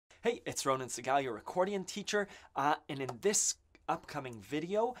It's Ronan Segal, your accordion teacher, and in this upcoming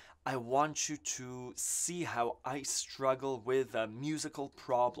video, I want you to see how I struggle with a musical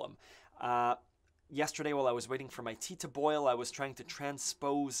problem. Yesterday, while I was waiting for my tea to boil, I was trying to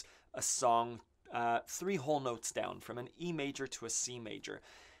transpose a song 3 whole notes down, from an E major to a C major.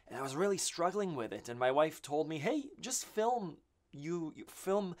 And I was really struggling with it, and my wife told me, hey, just film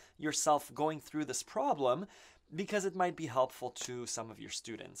yourself going through this problem, because it might be helpful to some of your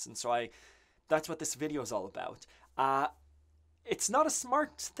students. And so that's what this video is all about. It's not a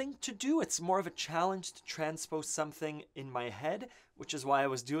smart thing to do. It's more of a challenge to transpose something in my head, which is why I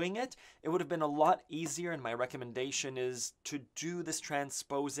was doing it. It would have been a lot easier, and my recommendation is to do this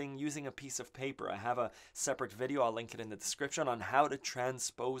transposing using a piece of paper. I have a separate video, I'll link it in the description, on how to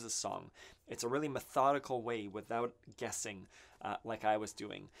transpose a song. It's a really methodical way without guessing like I was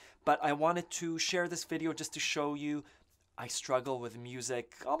doing. But I wanted to share this video just to show you I struggle with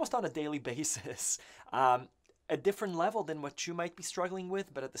music almost on a daily basis. A different level than what you might be struggling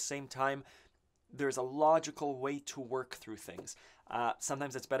with, but at the same time, there's a logical way to work through things.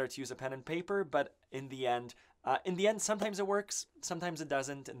 Sometimes it's better to use a pen and paper, but in the end, sometimes it works, sometimes it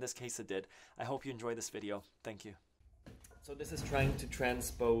doesn't. In this case, it did. I hope you enjoy this video. Thank you. So this is trying to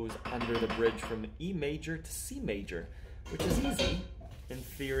transpose Under the Bridge from E major to C major, which is easy in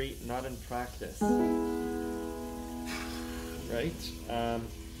theory, not in practice. Right?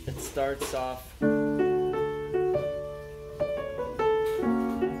 It starts off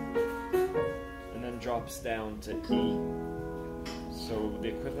drops down to E. So the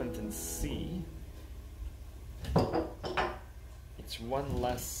equivalent in C, it's one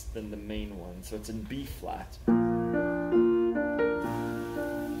less than the main one, so it's in B flat. To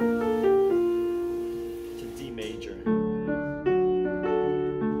D major.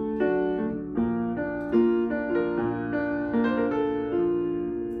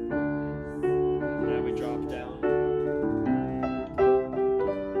 Now we drop down.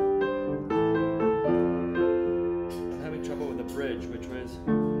 Bridge, which was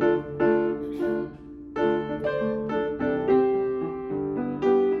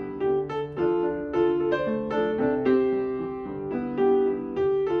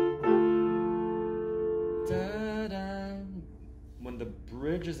da-da. When the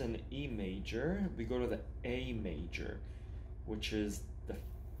bridge is in E major, we go to the A major, which is the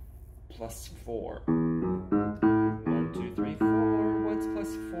 +4. 1, 2, 3, 4. What's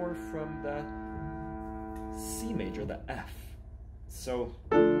 +4 from the C major, the F? So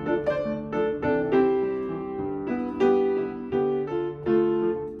yeah.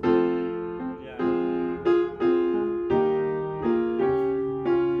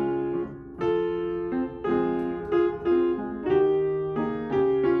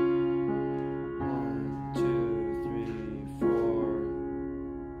 1, 2, 3, 4.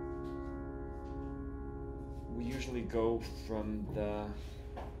 We usually go from the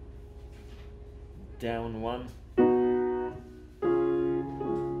down one.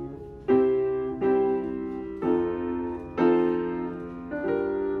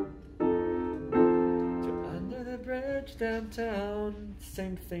 Downtown,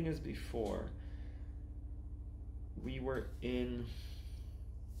 same thing as before. We were in,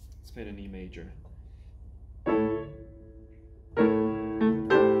 let's play an E major.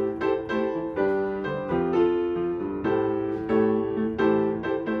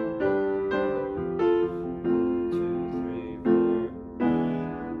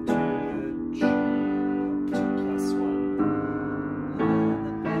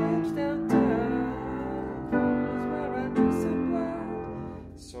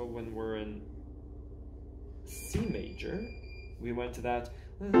 C major, we went to that.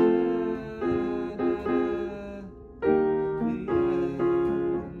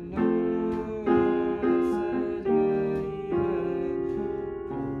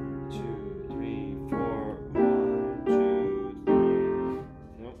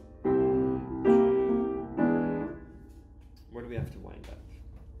 Where do we have to wind up?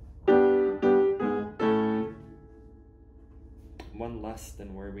 One less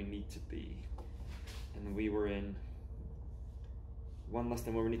than where we need to be. And we were in one less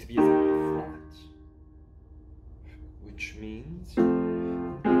than where we need to be is in B flat, which means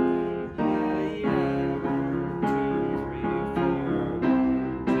 1, 2, 3, 4,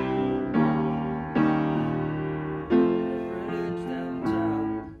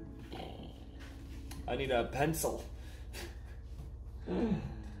 1, 2. I need a pencil.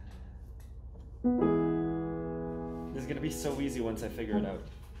 This is gonna be so easy once I figure it out.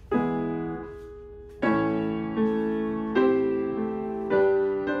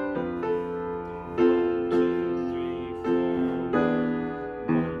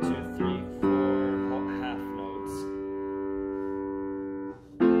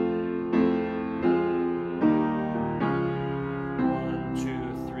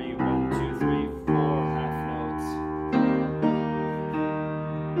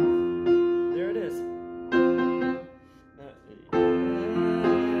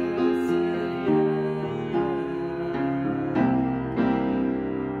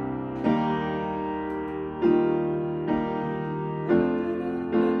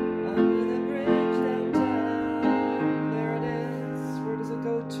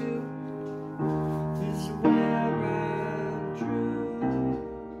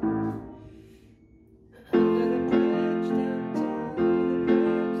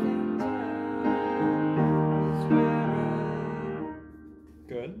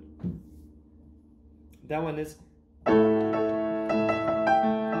 That one is.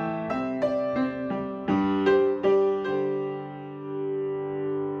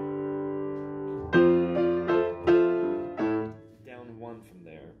 Down one from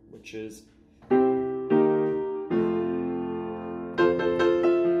there, which is.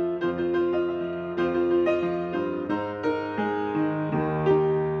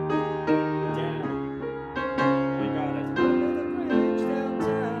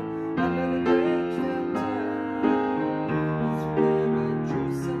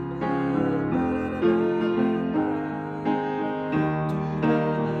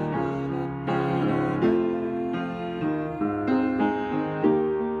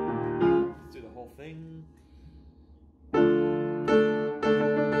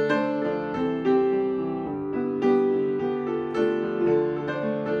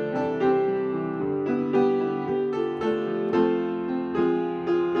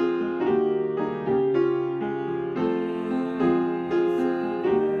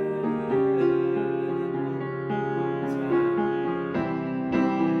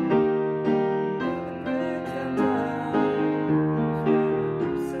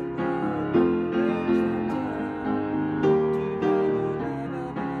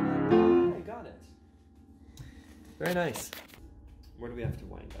 Very nice. Where do we have to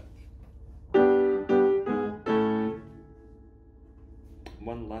wind up?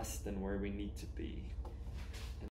 One less than where we need to be.